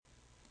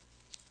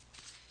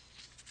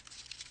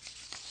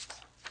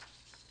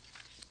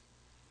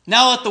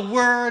Now let the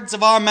words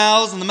of our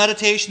mouths and the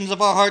meditations of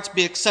our hearts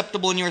be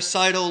acceptable in your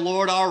sight, O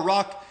Lord, our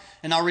rock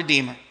and our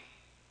Redeemer.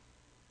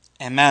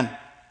 Amen.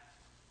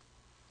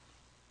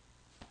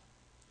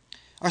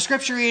 Our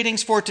scripture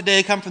readings for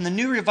today come from the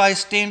New Revised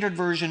Standard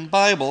Version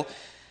Bible,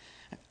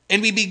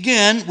 and we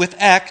begin with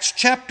Acts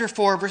chapter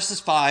 4, verses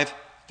 5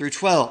 through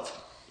 12.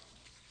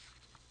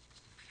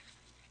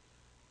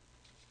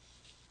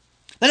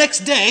 The next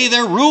day,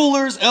 their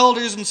rulers,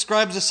 elders, and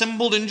scribes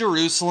assembled in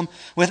Jerusalem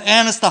with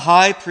Annas the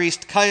high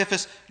priest,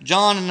 Caiaphas,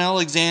 John, and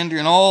Alexander,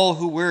 and all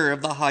who were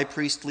of the high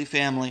priestly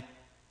family.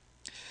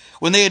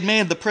 When they had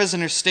made the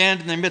prisoners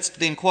stand in their midst,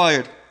 they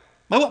inquired,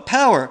 "By what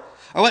power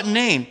or what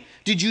name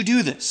did you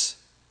do this?"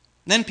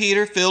 Then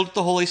Peter, filled with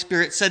the Holy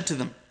Spirit, said to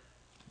them,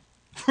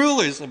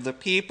 "Rulers of the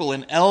people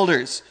and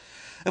elders,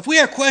 if we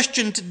are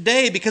questioned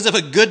today because of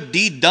a good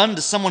deed done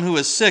to someone who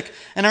is sick,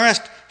 and are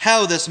asked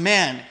how this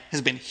man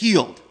has been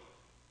healed,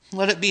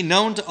 let it be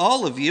known to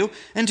all of you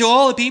and to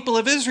all the people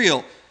of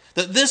Israel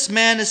that this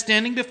man is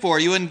standing before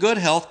you in good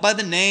health by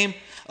the name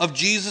of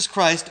Jesus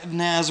Christ of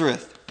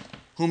Nazareth,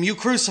 whom you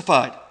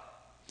crucified,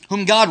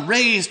 whom God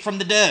raised from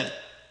the dead.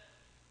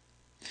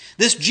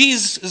 This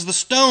Jesus is the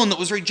stone that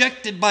was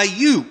rejected by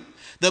you,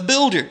 the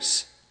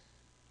builders.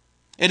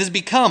 It has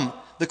become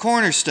the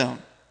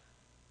cornerstone.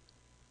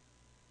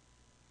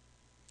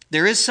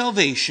 There is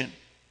salvation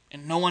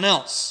in no one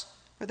else,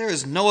 for there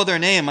is no other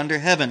name under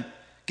heaven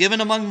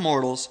given among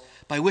mortals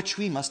by which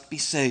we must be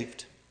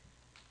saved."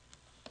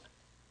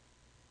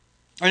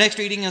 Our next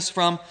reading is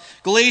from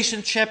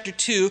Galatians chapter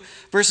 2,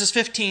 verses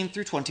 15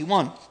 through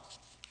 21.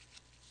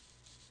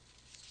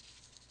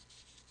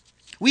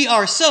 "We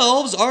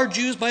ourselves are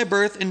Jews by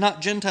birth and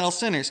not Gentile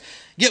sinners.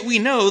 Yet we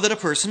know that a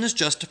person is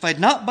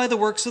justified not by the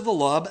works of the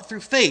law, but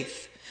through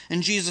faith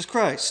in Jesus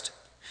Christ.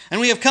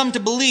 And we have come to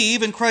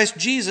believe in Christ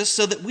Jesus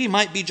so that we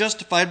might be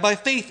justified by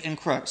faith in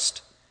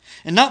Christ,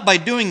 and not by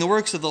doing the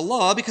works of the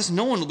law, because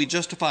no one will be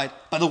justified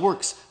by the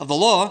works of the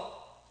law.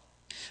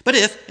 But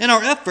if, in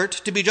our effort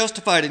to be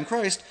justified in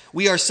Christ,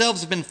 we ourselves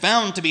have been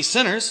found to be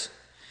sinners,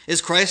 is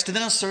Christ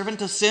then a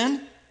servant of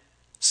sin?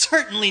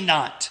 Certainly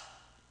not.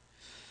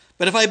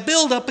 But if I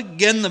build up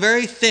again the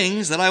very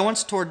things that I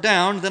once tore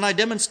down, then I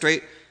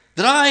demonstrate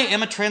that I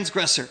am a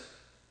transgressor.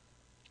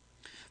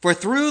 For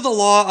through the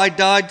law I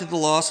died to the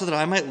law so that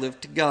I might live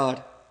to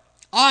God.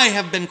 I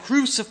have been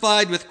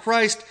crucified with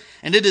Christ,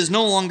 and it is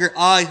no longer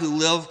I who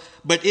live,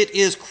 but it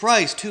is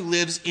Christ who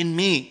lives in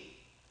me.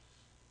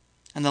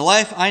 And the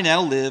life I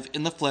now live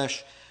in the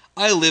flesh,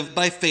 I live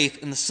by faith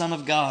in the Son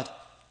of God,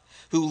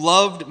 who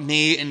loved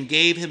me and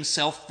gave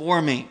himself for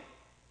me.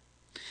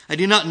 I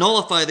do not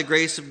nullify the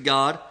grace of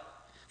God,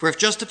 for if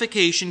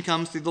justification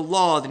comes through the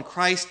law, then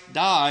Christ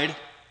died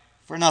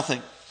for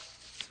nothing."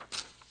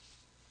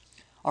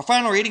 Our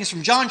final reading is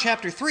from John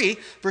chapter 3,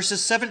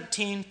 verses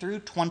 17 through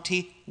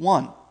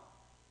 21.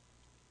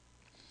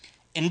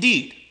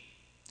 "Indeed,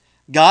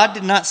 God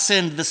did not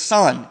send the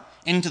Son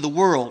into the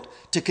world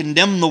to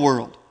condemn the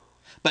world,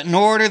 but in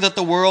order that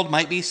the world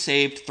might be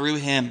saved through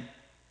him.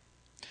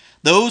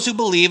 Those who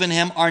believe in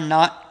him are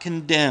not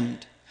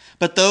condemned,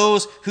 but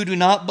those who do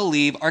not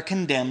believe are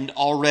condemned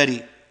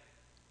already,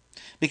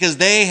 because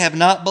they have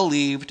not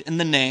believed in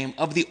the name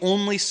of the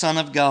only Son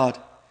of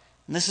God.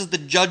 And this is the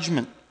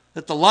judgment,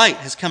 that the light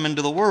has come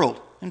into the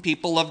world, and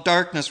people love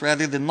darkness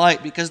rather than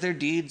light, because their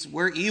deeds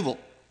were evil.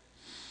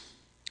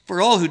 For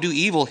all who do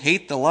evil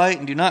hate the light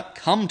and do not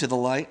come to the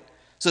light,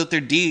 so that their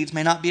deeds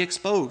may not be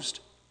exposed.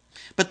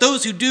 But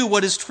those who do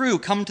what is true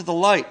come to the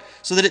light,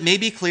 so that it may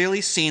be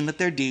clearly seen that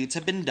their deeds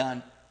have been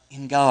done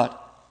in God."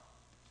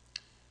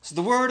 So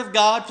the word of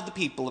God for the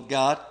people of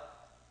God.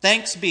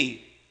 Thanks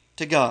be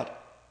to God.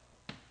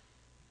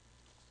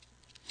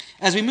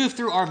 As we move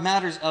through our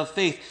Matters of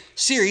Faith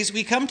series,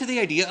 we come to the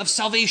idea of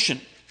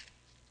salvation,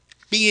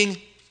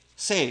 being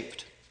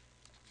saved.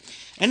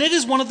 And it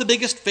is one of the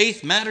biggest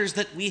faith matters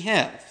that we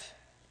have.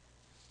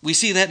 We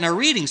see that in our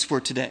readings for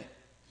today.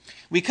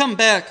 We come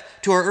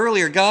back to our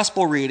earlier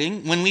gospel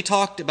reading when we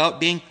talked about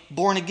being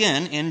born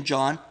again in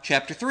John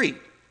chapter 3.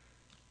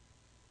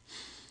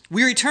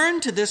 We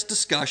return to this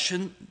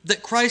discussion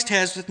that Christ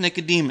has with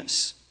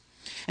Nicodemus.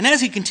 And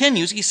as he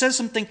continues, he says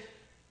something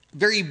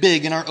very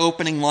big in our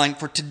opening line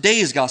for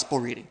today's gospel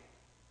reading.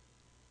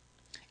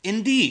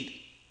 "Indeed,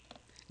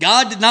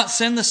 God did not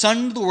send the Son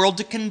into the world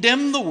to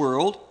condemn the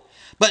world,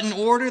 but in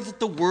order that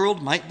the world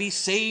might be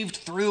saved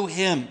through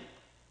him."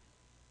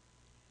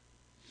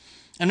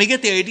 And we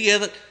get the idea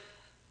that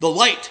the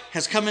light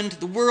has come into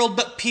the world,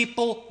 but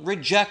people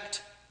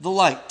reject the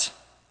light.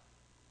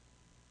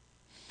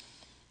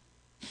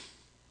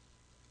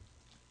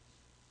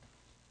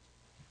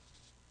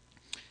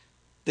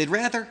 They'd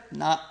rather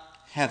not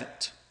have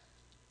it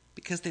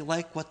because they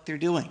like what they're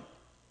doing.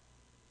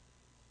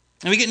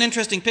 And we get an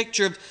interesting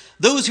picture of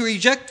those who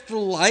reject the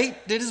light.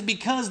 It is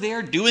because they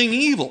are doing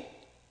evil.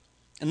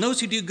 And those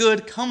who do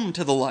good come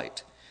to the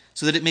light,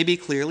 so that it may be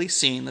clearly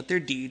seen that their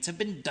deeds have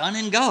been done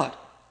in God.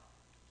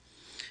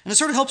 And it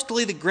sort of helps to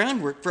lay the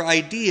groundwork for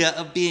idea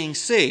of being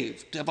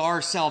saved, of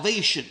our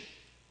salvation.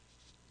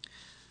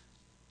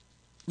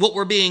 What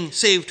we're being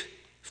saved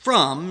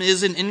from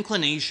is an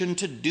inclination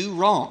to do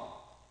wrong,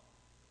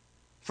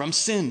 from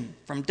sin,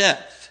 from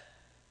death.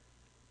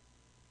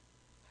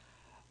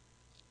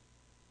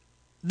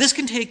 This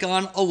can take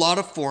on a lot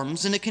of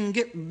forms, and it can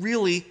get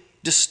really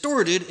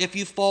distorted if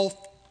you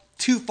fall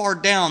too far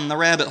down the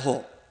rabbit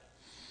hole.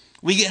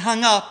 We get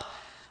hung up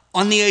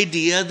on the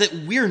idea that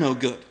we're no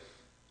good,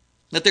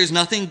 that there's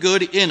nothing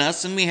good in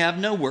us and we have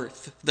no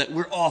worth, that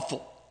we're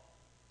awful.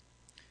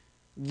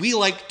 We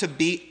like to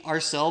beat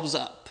ourselves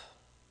up.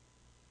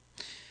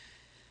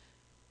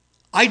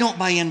 I don't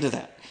buy into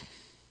that.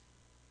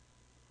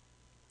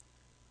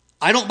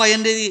 I don't buy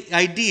into the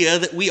idea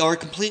that we are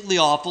completely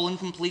awful and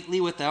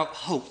completely without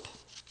hope.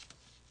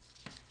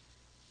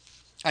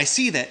 I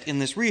see that in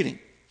this reading.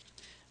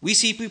 We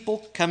see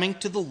people coming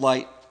to the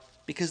light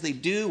because they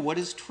do what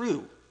is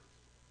true.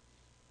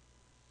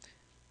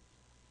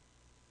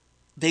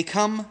 They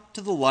come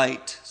to the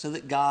light so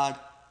that God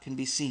can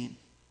be seen.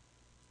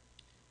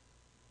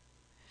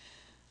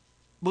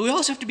 But we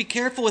also have to be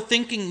careful with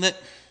thinking that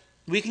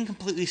we can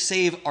completely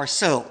save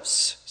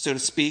ourselves, so to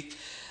speak,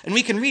 and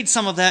we can read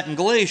some of that in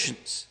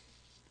Galatians.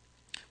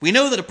 We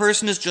know that a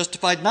person is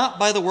justified not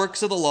by the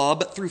works of the law,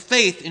 but through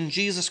faith in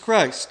Jesus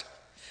Christ.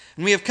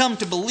 And we have come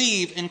to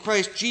believe in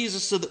Christ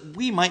Jesus so that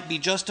we might be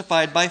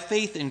justified by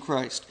faith in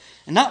Christ,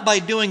 and not by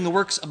doing the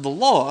works of the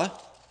law,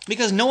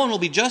 because no one will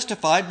be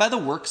justified by the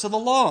works of the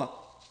law.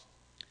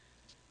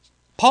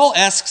 Paul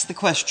asks the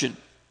question,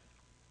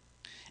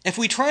 if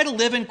we try to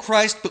live in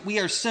Christ but we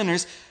are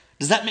sinners,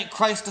 does that make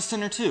Christ a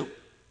sinner too?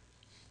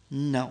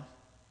 No.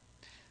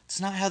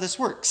 It's not how this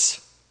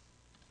works.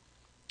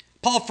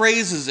 Paul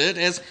phrases it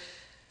as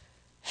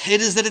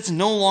it is that it's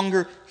no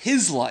longer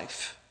his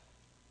life,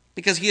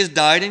 because he has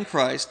died in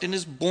Christ and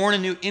is born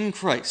anew in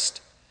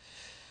Christ.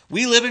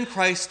 We live in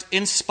Christ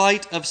in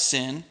spite of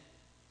sin,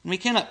 and we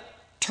cannot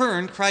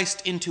turn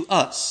Christ into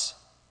us.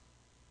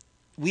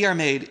 We are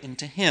made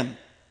into him.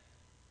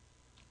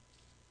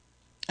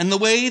 And the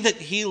way that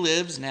he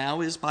lives now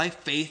is by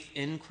faith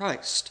in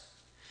Christ.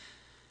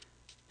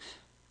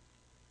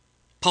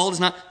 Paul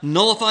does not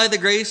nullify the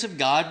grace of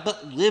God,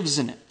 but lives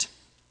in it.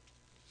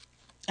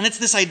 And it's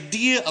this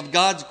idea of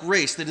God's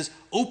grace that is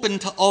open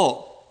to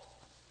all,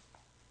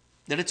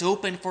 that it's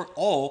open for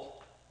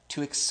all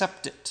to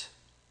accept it.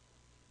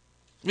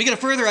 We get a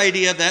further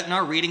idea of that in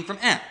our reading from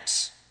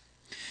Acts.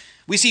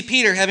 We see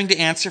Peter having to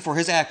answer for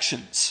his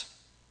actions.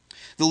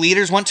 The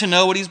leaders want to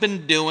know what he's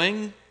been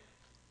doing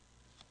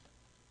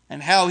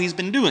and how he's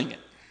been doing it,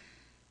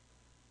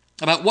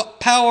 about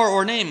what power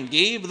or name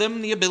gave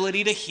them the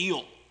ability to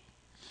heal.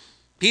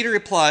 Peter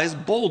replies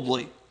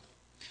boldly,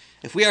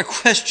 if we are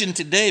questioned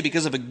today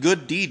because of a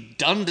good deed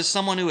done to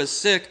someone who is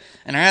sick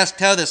and are asked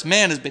how this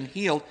man has been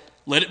healed,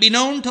 let it be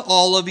known to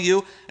all of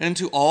you and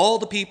to all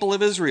the people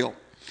of Israel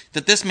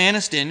that this man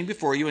is standing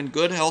before you in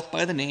good health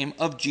by the name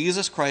of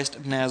Jesus Christ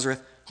of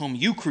Nazareth, whom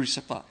you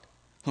crucified,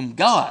 whom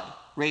God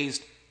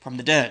raised from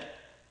the dead.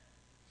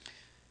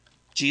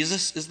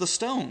 Jesus is the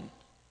stone,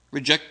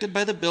 rejected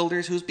by the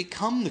builders, who has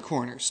become the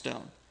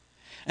cornerstone,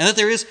 and that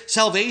there is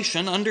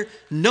salvation under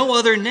no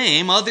other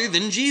name other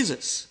than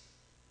Jesus.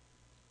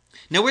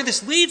 Now, where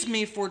this leads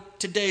me for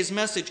today's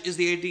message is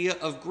the idea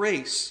of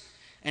grace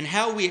and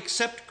how we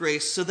accept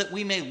grace so that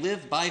we may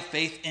live by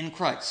faith in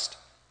Christ.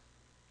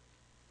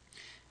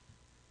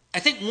 I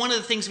think one of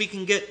the things we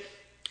can get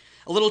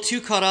a little too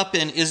caught up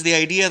in is the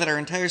idea that our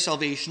entire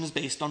salvation is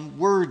based on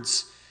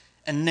words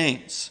and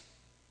names.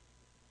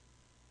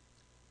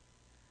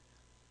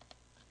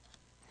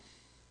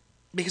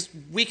 Because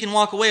we can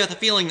walk away with a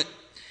feeling that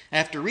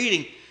after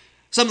reading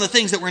some of the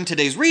things that were in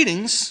today's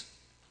readings,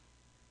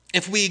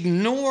 if we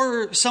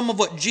ignore some of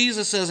what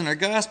Jesus says in our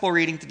gospel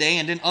reading today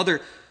and in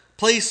other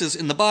places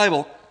in the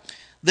Bible,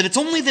 that it's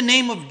only the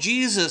name of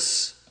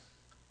Jesus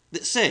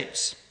that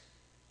saves.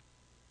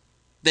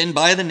 Then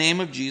by the name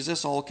of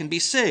Jesus, all can be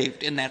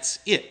saved, and that's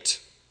it.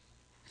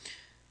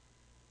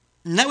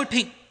 And that would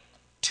paint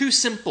too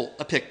simple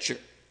a picture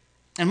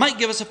and might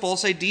give us a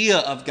false idea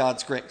of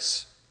God's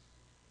grace.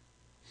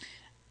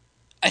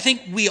 I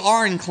think we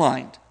are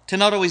inclined to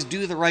not always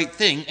do the right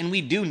thing, and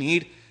we do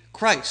need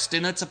Christ,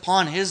 and it's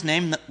upon his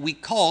name that we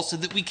call so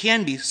that we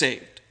can be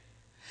saved.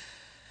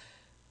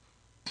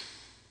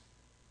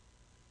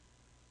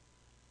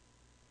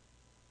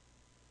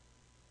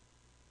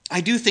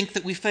 I do think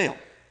that we fail.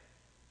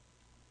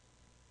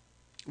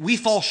 We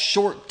fall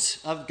short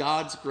of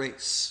God's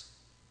grace.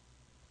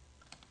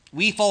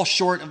 We fall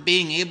short of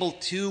being able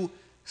to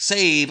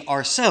save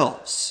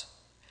ourselves.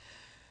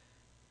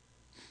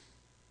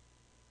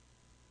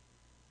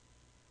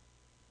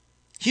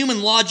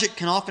 Human logic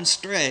can often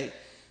stray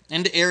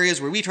into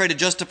areas where we try to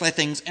justify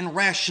things and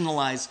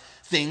rationalize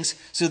things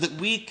so that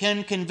we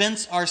can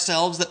convince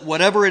ourselves that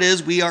whatever it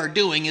is we are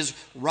doing is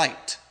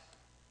right.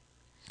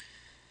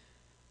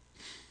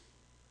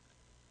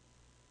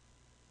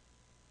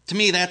 To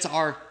me, that's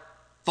our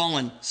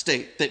fallen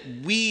state, that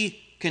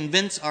we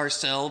convince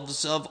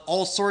ourselves of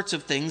all sorts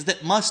of things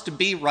that must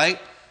be right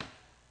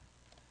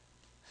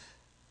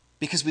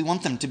because we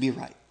want them to be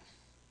right.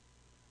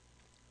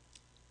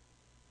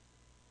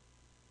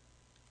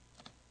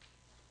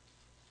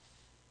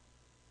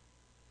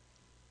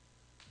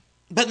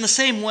 in the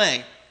same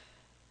way,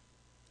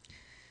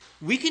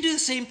 we can do the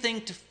same thing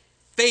to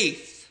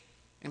faith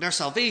and our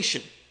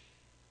salvation.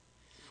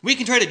 We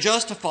can try to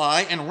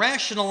justify and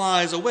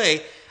rationalize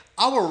away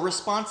our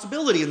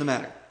responsibility in the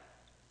matter.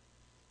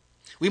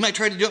 We might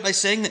try to do it by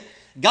saying that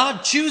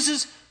God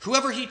chooses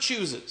whoever he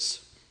chooses.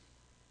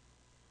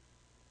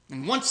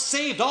 And once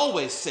saved,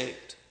 always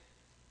saved.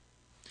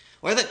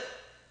 Or that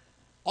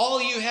all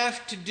you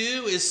have to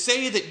do is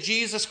say that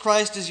Jesus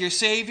Christ is your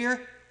Savior.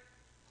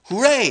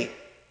 Hooray!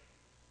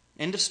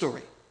 End of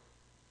story.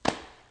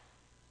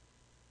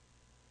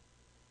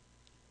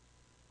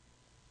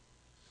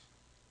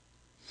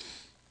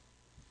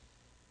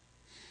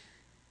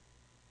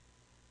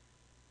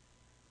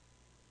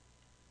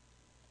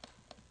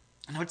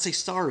 And I would say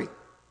sorry.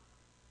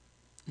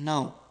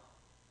 No.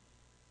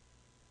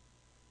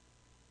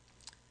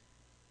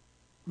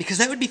 Because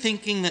that would be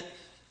thinking that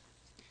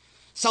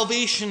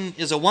salvation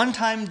is a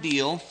one-time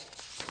deal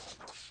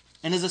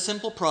and is a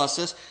simple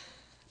process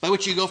by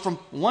which you go from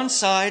one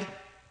side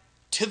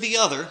to the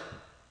other,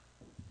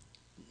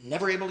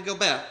 never able to go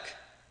back.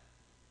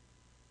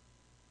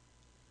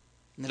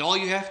 And that all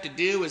you have to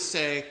do is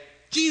say,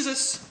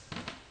 Jesus,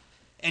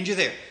 and you're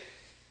there.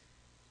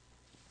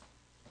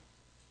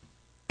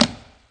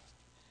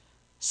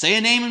 Say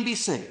a name and be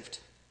saved.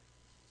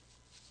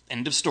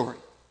 End of story.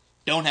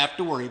 Don't have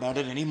to worry about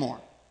it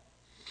anymore.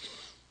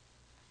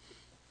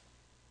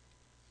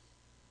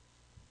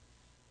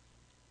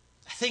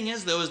 The thing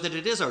is, though, is that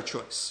it is our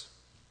choice.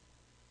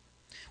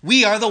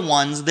 We are the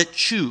ones that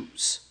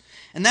choose.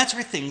 And that's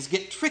where things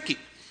get tricky.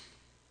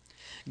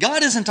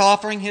 God isn't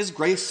offering his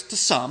grace to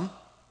some.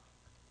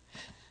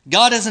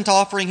 God isn't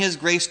offering his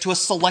grace to a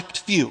select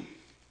few.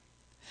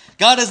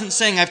 God isn't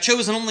saying, I've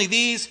chosen only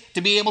these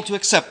to be able to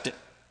accept it.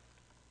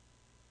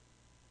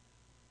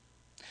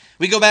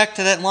 We go back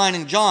to that line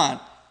in John,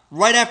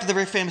 right after the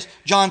very famous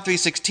John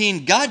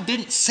 3:16. God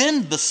didn't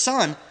send the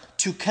Son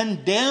to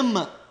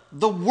condemn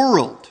the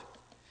world,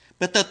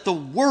 but that the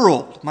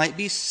world might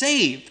be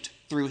saved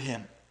through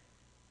him.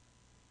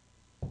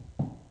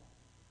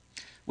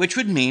 Which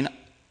would mean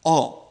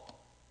all.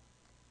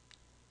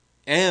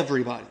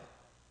 Everybody.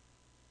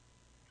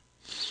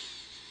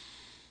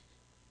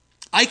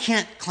 I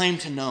can't claim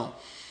to know,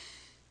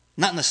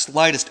 not in the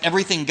slightest,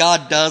 everything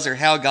God does or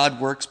how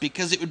God works,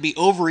 because it would be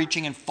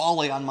overreaching and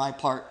folly on my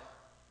part.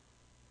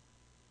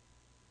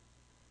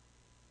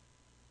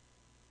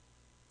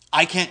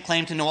 I can't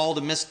claim to know all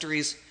the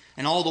mysteries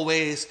and all the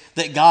ways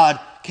that God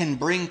can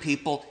bring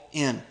people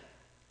in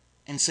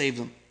and save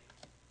them.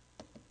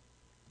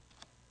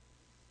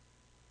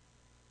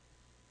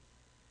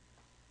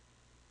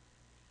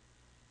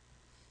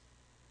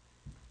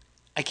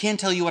 I can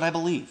tell you what I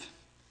believe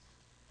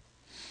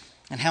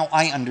and how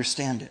I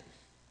understand it.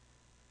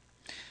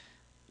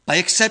 By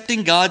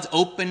accepting God's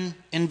open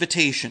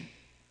invitation,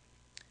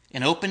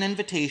 an open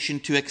invitation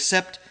to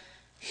accept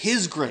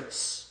his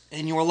grace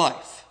in your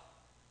life,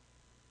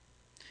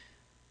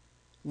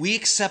 we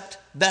accept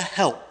the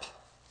help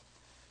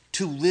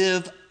to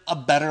live a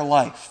better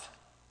life.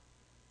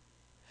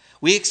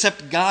 We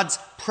accept God's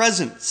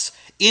presence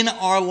in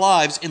our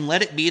lives and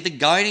let it be the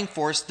guiding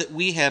force that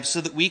we have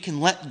so that we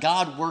can let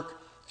God work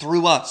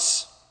through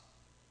us.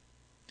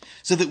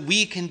 So that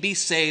we can be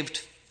saved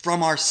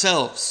from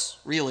ourselves,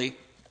 really.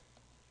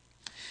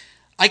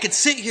 I could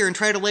sit here and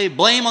try to lay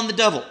blame on the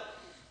devil,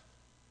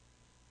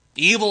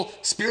 evil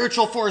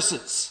spiritual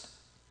forces,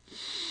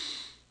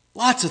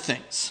 lots of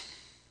things.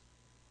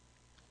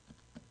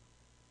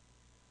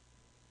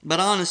 But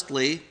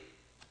honestly,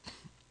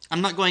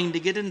 I'm not going to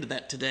get into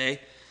that today,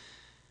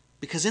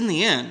 because in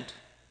the end,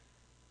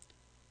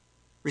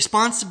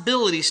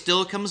 responsibility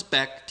still comes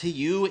back to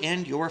you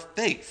and your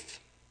faith.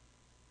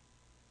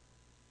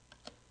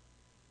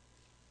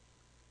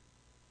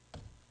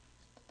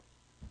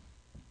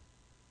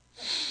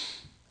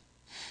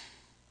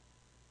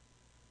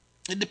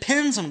 It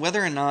depends on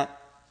whether or not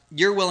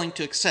you're willing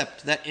to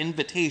accept that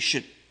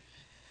invitation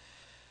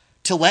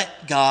to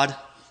let God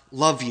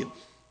love you.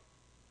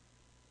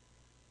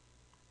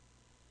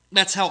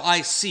 That's how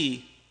I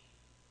see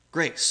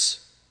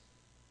grace.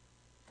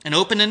 An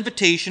open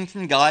invitation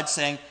from God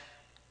saying,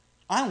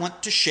 I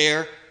want to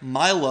share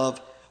my love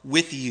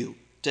with you,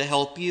 to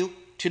help you,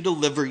 to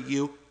deliver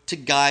you, to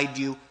guide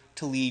you,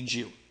 to lead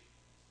you,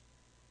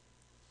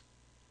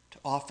 to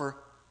offer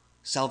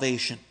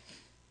salvation.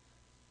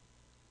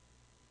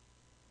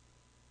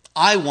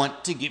 I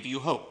want to give you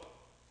hope.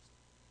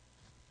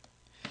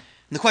 And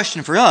the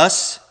question for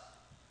us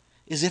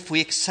is if we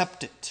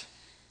accept it.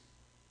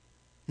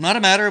 Not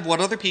a matter of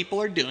what other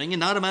people are doing and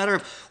not a matter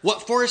of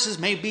what forces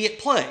may be at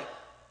play.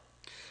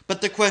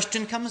 But the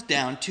question comes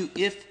down to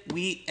if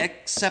we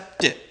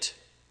accept it.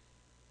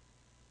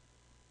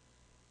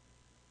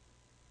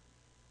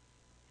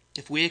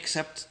 If we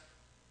accept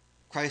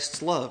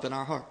Christ's love in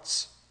our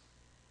hearts.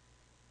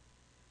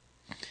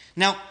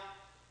 Now,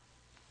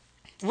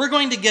 we're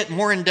going to get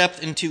more in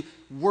depth into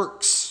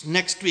works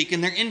next week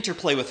and their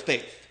interplay with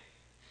faith.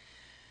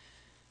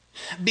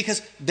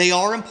 Because they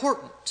are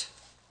important.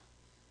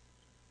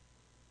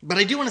 But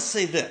I do want to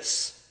say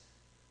this.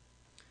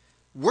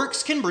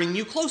 Works can bring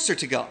you closer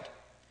to God.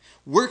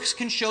 Works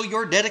can show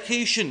your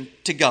dedication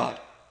to God.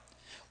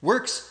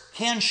 Works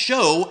can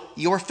show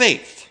your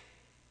faith.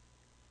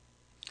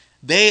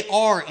 They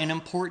are an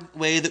important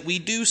way that we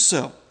do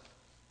so.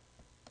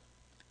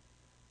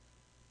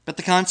 But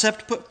the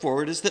concept put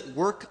forward is that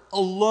work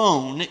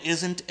alone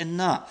isn't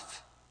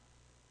enough.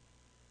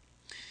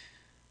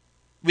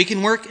 We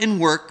can work and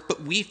work,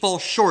 but we fall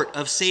short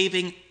of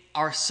saving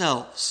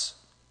ourselves.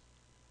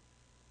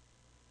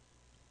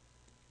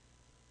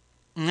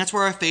 And that's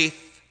where our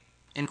faith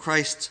in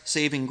Christ's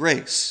saving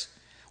grace,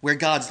 where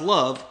God's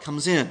love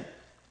comes in.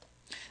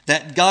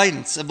 That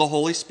guidance of the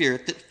Holy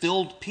Spirit that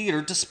filled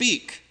Peter to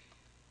speak.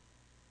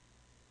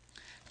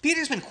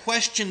 Peter's been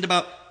questioned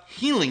about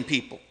healing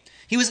people.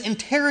 He was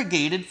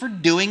interrogated for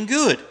doing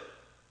good.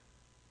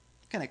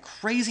 What kind of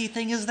crazy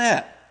thing is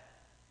that?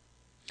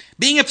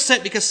 Being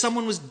upset because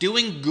someone was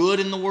doing good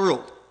in the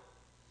world.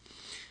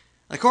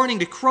 According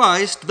to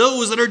Christ,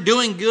 those that are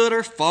doing good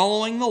are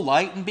following the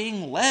light and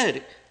being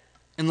led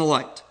in the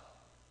light.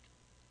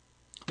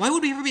 Why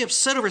would we ever be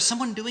upset over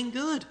someone doing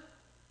good?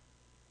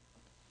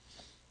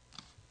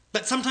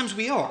 But sometimes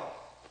we are.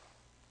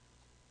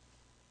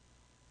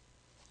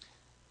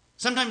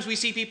 Sometimes we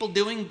see people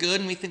doing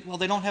good and we think, well,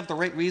 they don't have the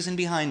right reason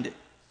behind it.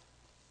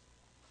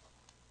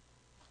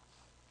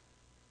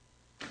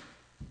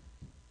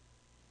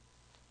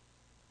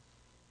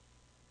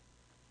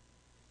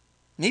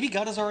 Maybe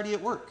God is already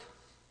at work.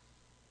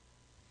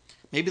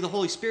 Maybe the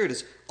Holy Spirit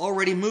is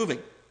already moving.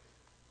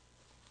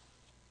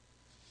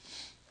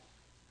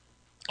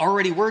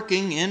 Already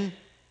working in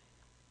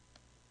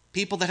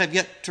people that have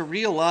yet to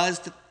realize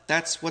that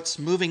that's what's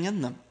moving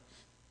in them.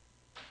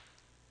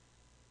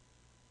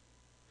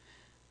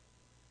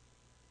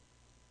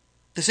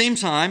 At the same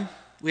time,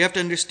 we have to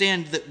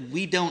understand that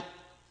we don't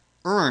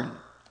earn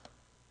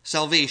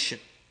salvation.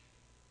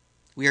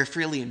 We are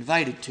freely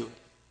invited to it.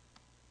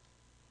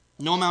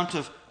 No amount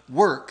of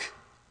work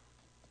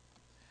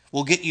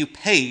will get you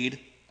paid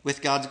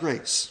with God's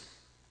grace.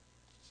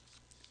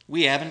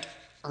 We haven't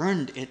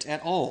earned it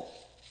at all.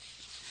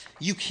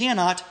 You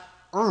cannot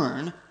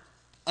earn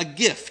a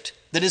gift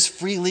that is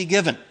freely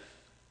given.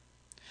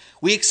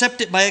 We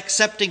accept it by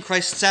accepting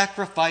Christ's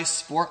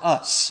sacrifice for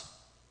us,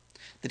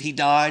 that he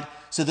died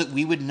so that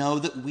we would know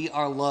that we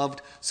are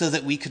loved, so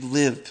that we could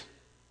live.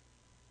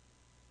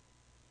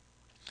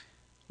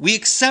 We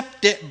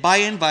accept it by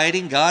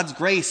inviting God's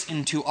grace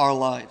into our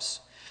lives,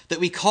 that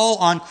we call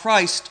on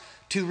Christ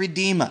to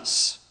redeem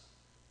us,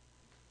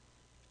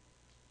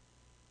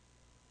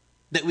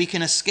 that we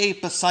can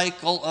escape a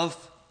cycle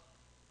of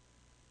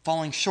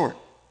falling short.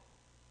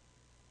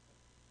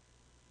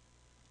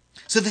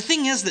 So the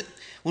thing is that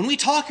when we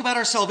talk about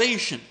our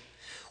salvation,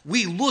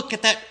 we look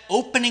at that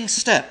opening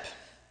step,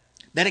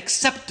 that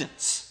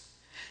acceptance,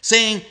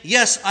 saying,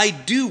 yes, I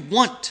do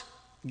want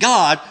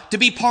God to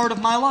be part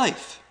of my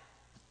life.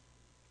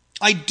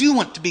 I do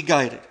want to be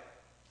guided.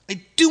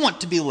 I do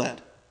want to be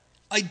led.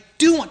 I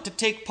do want to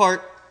take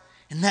part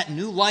in that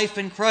new life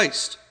in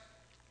Christ.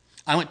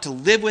 I want to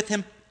live with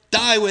him,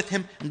 die with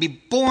him, and be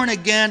born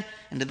again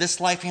into this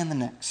life and the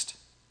next.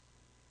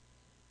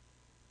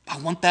 I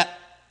want that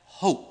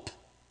hope.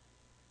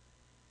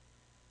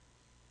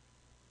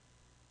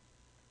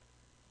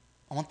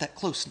 I want that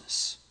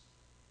closeness.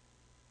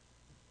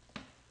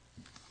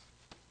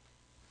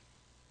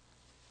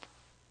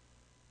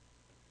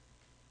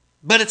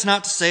 But it's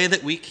not to say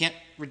that we can't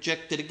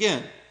reject it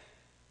again.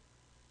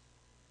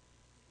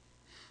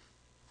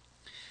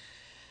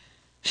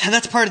 And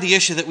that's part of the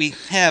issue that we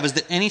have, is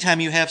that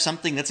anytime you have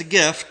something that's a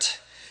gift,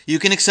 you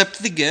can accept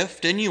the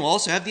gift and you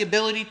also have the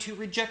ability to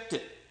reject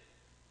it.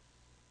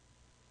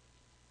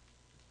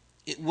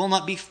 It will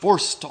not be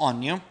forced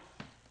on you.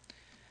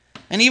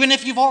 And even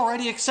if you've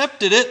already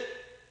accepted it,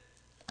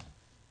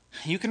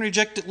 you can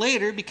reject it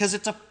later because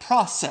it's a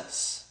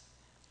process,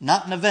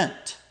 not an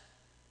event.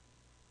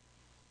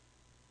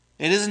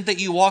 It isn't that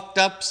you walked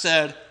up,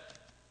 said,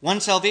 "One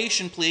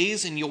salvation,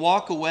 please," and you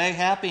walk away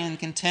happy and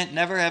content,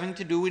 never having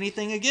to do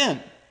anything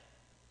again.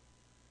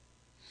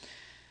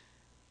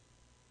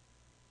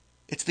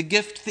 It's the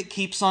gift that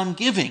keeps on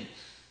giving.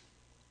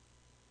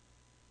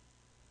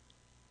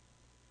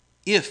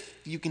 If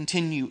you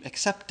continue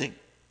accepting.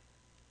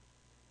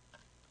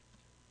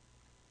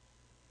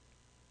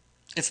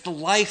 It's the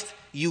life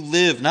you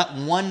live, not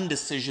one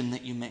decision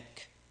that you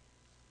make.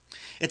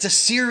 It's a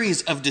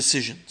series of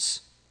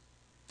decisions.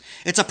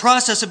 It's a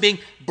process of being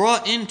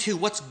brought into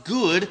what's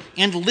good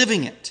and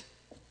living it.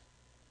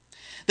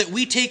 That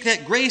we take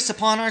that grace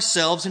upon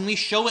ourselves and we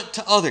show it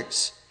to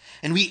others.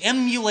 And we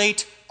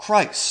emulate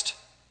Christ.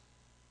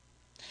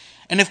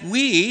 And if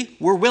we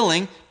were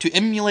willing to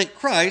emulate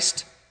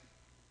Christ,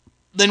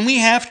 then we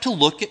have to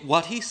look at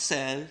what he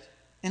said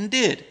and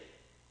did.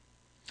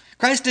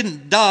 Christ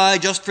didn't die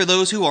just for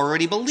those who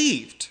already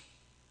believed.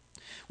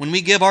 When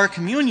we give our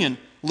communion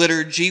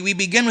liturgy, we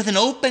begin with an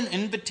open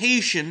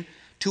invitation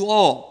to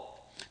all.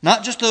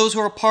 Not just those who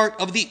are part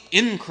of the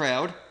in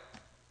crowd,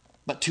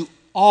 but to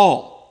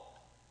all.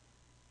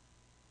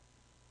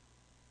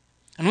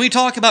 And when we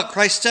talk about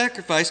Christ's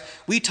sacrifice,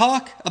 we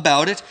talk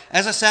about it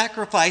as a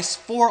sacrifice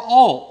for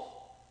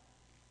all.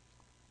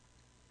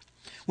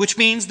 Which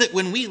means that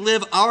when we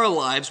live our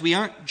lives, we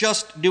aren't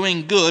just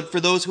doing good for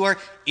those who are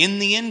in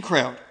the in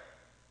crowd.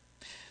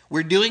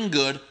 We're doing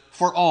good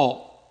for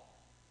all.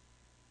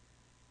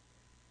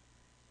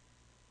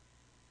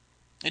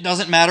 It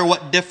doesn't matter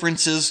what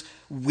differences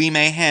we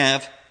may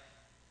have.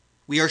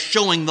 We are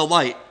showing the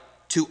light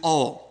to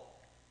all.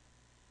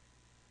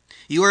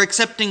 You are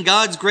accepting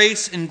God's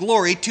grace and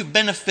glory to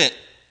benefit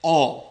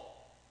all.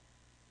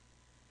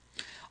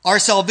 Our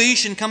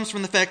salvation comes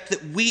from the fact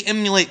that we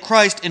emulate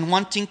Christ in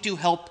wanting to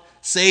help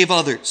save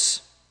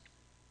others,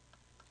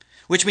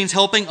 which means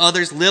helping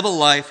others live a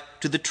life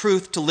to the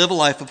truth, to live a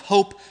life of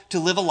hope, to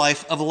live a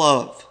life of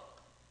love.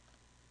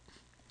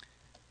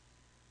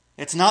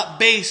 It's not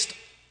based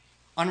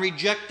on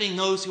rejecting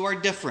those who are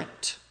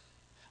different,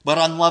 but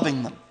on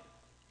loving them.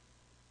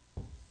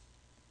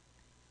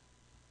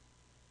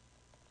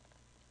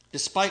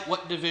 Despite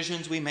what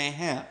divisions we may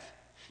have,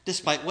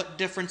 despite what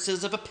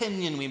differences of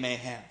opinion we may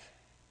have,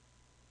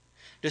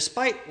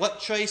 despite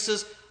what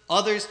choices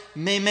others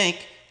may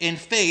make in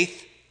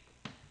faith,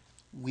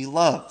 we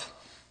love.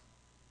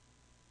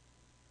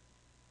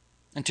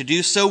 And to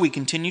do so, we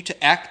continue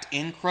to act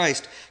in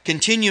Christ,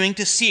 continuing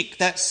to seek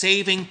that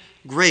saving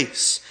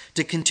grace,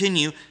 to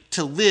continue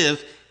to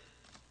live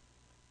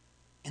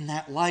in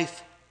that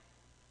life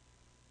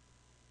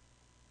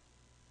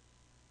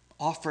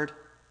offered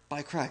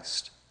by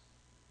Christ.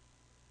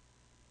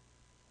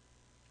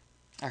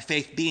 Our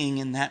faith being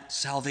in that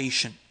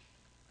salvation.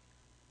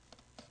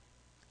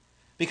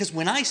 Because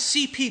when I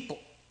see people,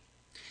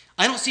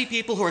 I don't see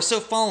people who are so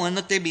fallen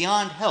that they're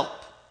beyond help,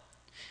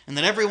 and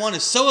that everyone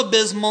is so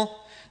abysmal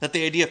that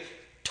the idea of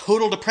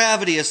total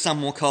depravity, as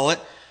some will call it,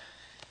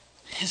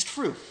 is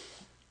true.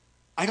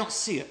 I don't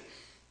see it.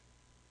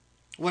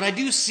 What I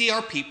do see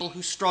are people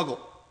who struggle,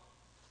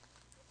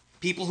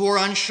 people who are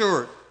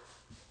unsure,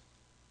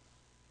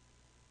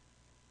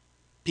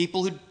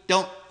 people who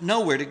don't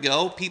know where to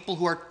go, people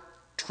who are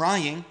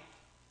trying.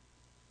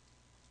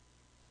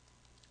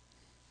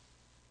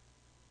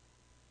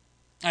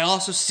 I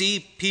also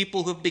see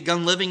people who have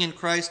begun living in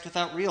Christ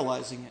without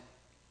realizing it.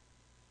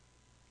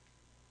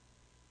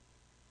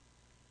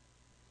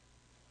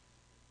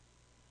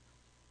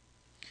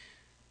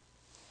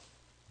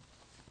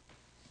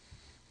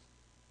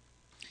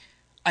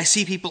 I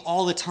see people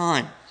all the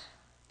time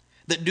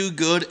that do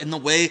good in the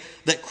way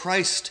that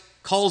Christ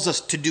calls us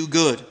to do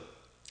good,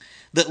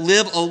 that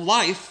live a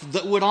life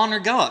that would honor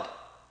God.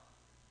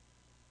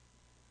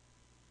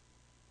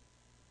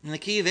 And the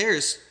key there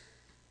is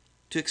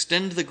to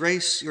extend the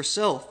grace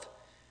yourself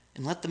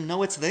and let them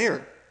know it's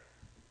there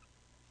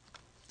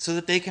so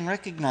that they can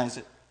recognize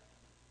it.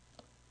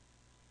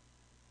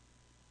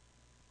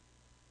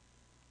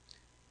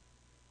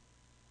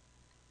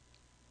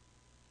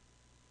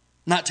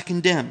 Not to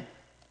condemn,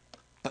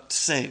 but to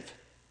save.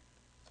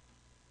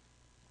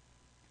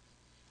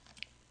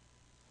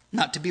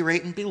 Not to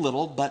berate and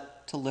belittle,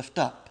 but to lift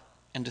up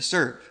and to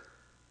serve.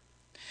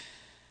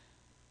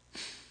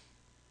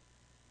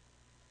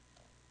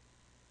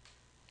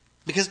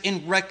 Because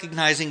in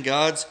recognizing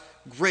God's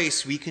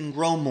grace, we can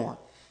grow more.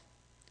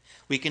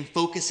 We can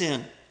focus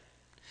in.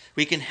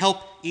 We can help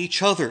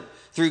each other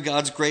through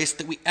God's grace,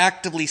 that we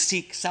actively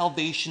seek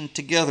salvation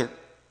together.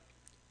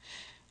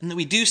 And that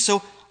we do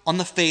so on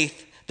the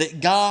faith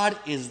that God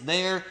is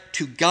there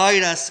to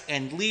guide us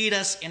and lead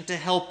us and to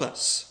help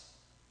us.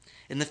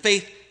 In the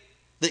faith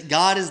that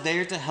God is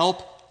there to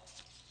help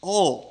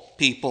all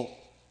people.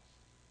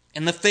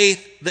 In the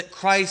faith that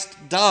Christ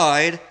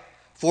died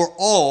for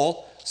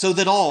all so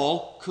that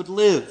all could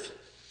live.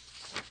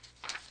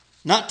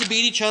 Not to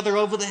beat each other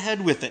over the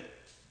head with it.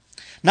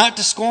 Not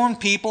to scorn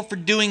people for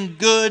doing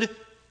good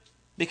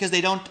because they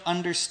don't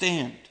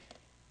understand.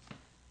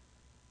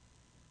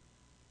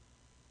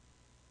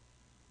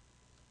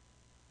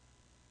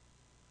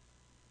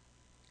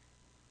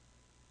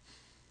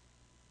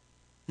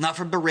 Not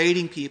for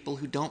berating people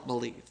who don't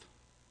believe.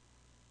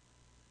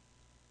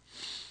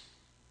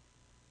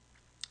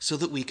 So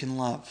that we can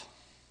love.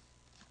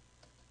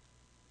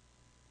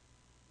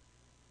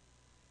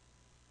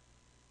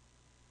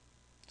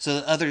 So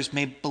that others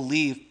may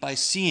believe by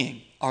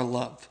seeing our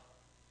love.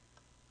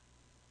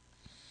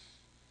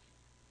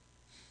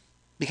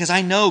 Because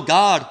I know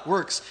God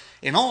works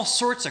in all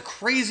sorts of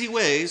crazy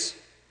ways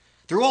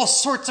through all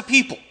sorts of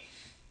people.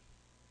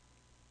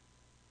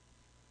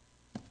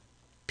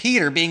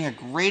 Peter being a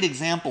great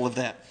example of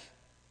that.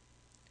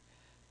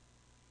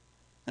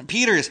 And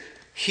Peter is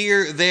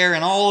here, there,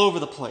 and all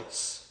over the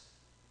place.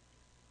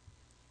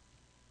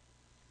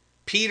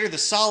 Peter, the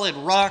solid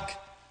rock.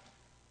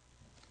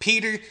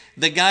 Peter,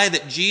 the guy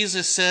that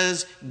Jesus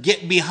says,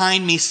 "Get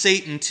behind me,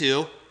 Satan,"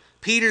 to.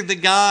 Peter, the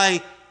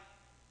guy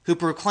who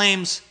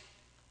proclaims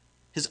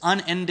his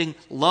unending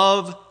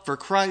love for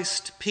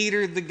Christ.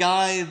 Peter, the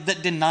guy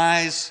that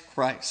denies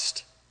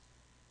Christ.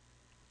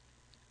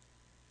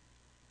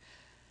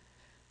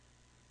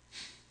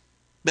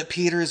 But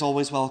Peter is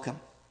always welcome.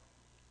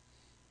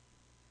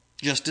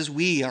 just as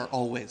we are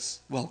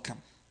always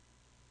welcome.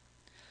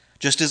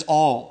 Just as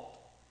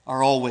all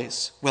are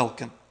always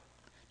welcome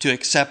to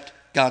accept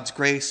God's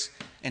grace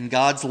and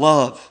God's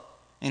love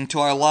into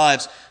our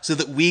lives so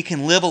that we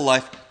can live a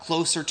life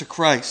closer to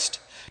Christ,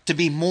 to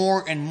be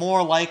more and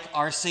more like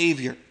our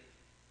Savior.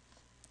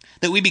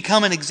 That we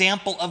become an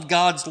example of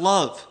God's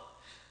love,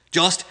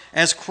 just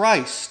as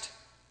Christ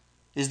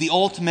is the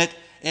ultimate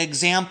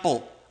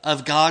example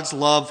of God's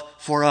love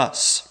for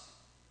us.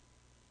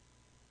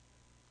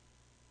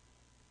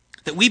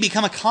 That we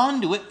become a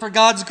conduit for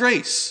God's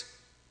grace.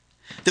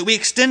 That we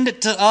extend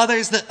it to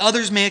others, that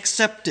others may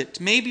accept it,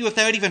 maybe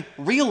without even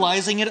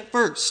realizing it at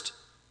first.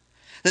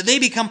 That they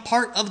become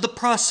part of the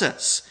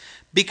process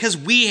because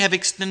we have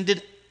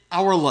extended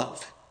our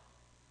love.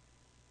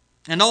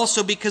 And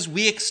also because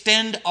we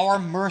extend our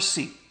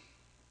mercy.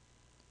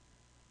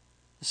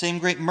 The same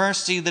great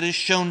mercy that is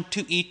shown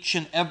to each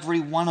and every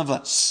one of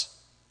us.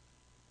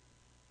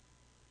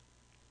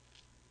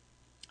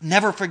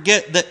 Never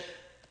forget that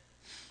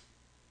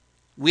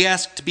we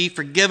ask to be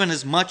forgiven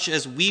as much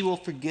as we will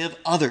forgive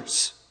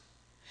others.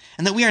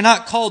 And that we are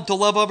not called to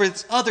love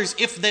others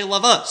if they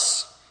love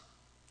us.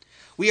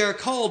 We are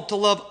called to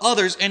love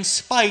others in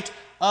spite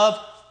of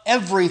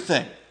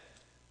everything.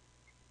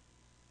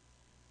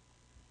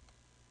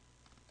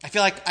 I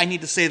feel like I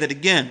need to say that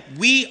again.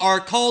 We are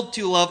called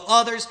to love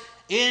others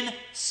in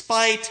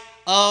spite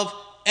of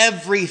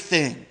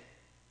everything.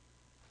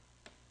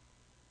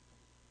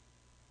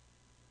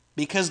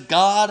 Because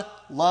God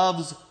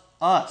loves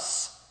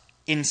us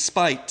in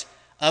spite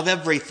of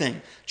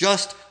everything.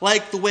 Just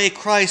like the way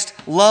Christ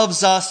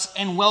loves us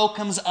and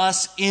welcomes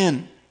us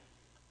in.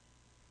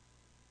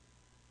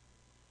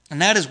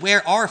 And that is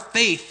where our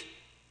faith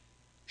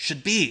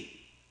should be.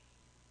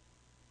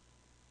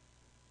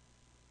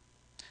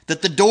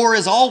 That the door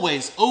is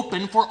always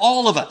open for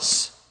all of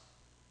us.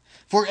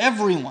 For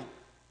everyone.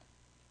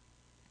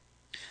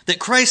 That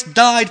Christ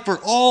died for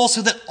all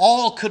so that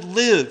all could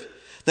live.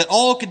 That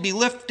all could be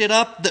lifted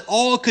up. That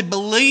all could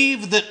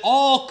believe. That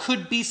all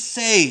could be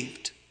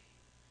saved.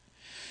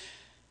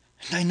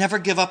 And I never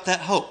give up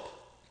that hope.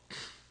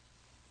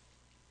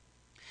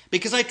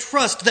 Because I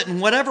trust that in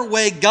whatever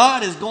way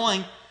God is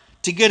going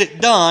to get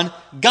it done,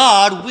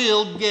 God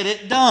will get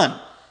it done.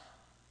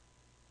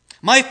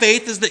 My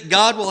faith is that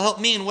God will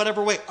help me in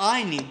whatever way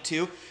I need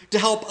to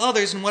help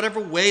others in whatever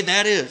way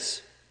that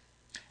is.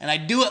 And I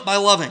do it by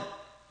loving.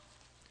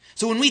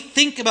 So when we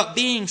think about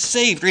being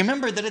saved,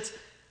 remember that it's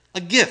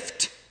a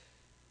gift,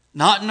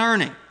 not an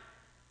earning.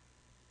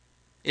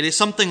 It is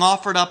something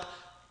offered up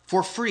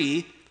for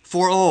free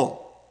for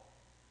all.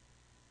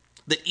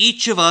 That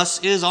each of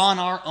us is on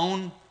our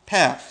own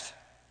path.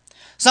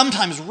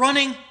 Sometimes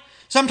running,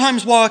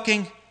 sometimes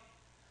walking,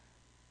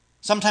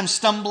 sometimes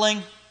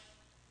stumbling,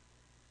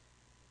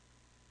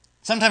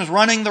 sometimes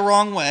running the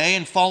wrong way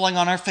and falling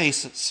on our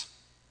faces.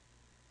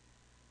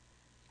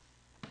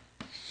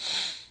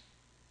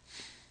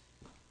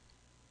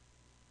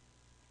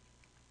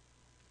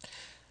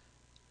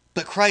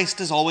 But Christ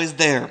is always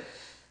there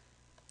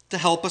to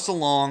help us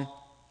along,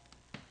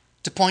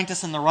 to point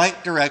us in the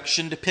right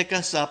direction, to pick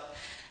us up,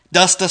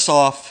 dust us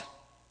off,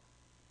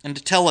 and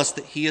to tell us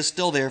that He is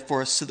still there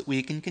for us so that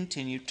we can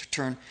continue to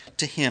turn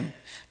to Him,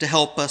 to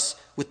help us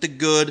with the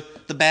good,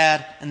 the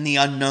bad, and the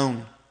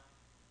unknown.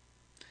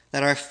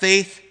 That our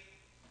faith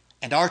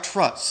and our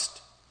trust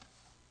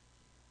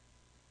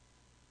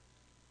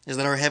is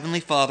that our Heavenly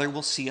Father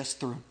will see us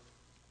through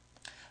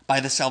by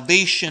the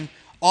salvation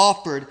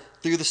offered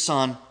through the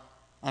Son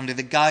under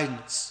the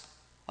guidance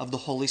of the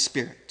Holy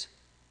Spirit.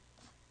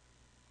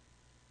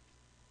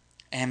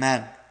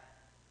 Amen.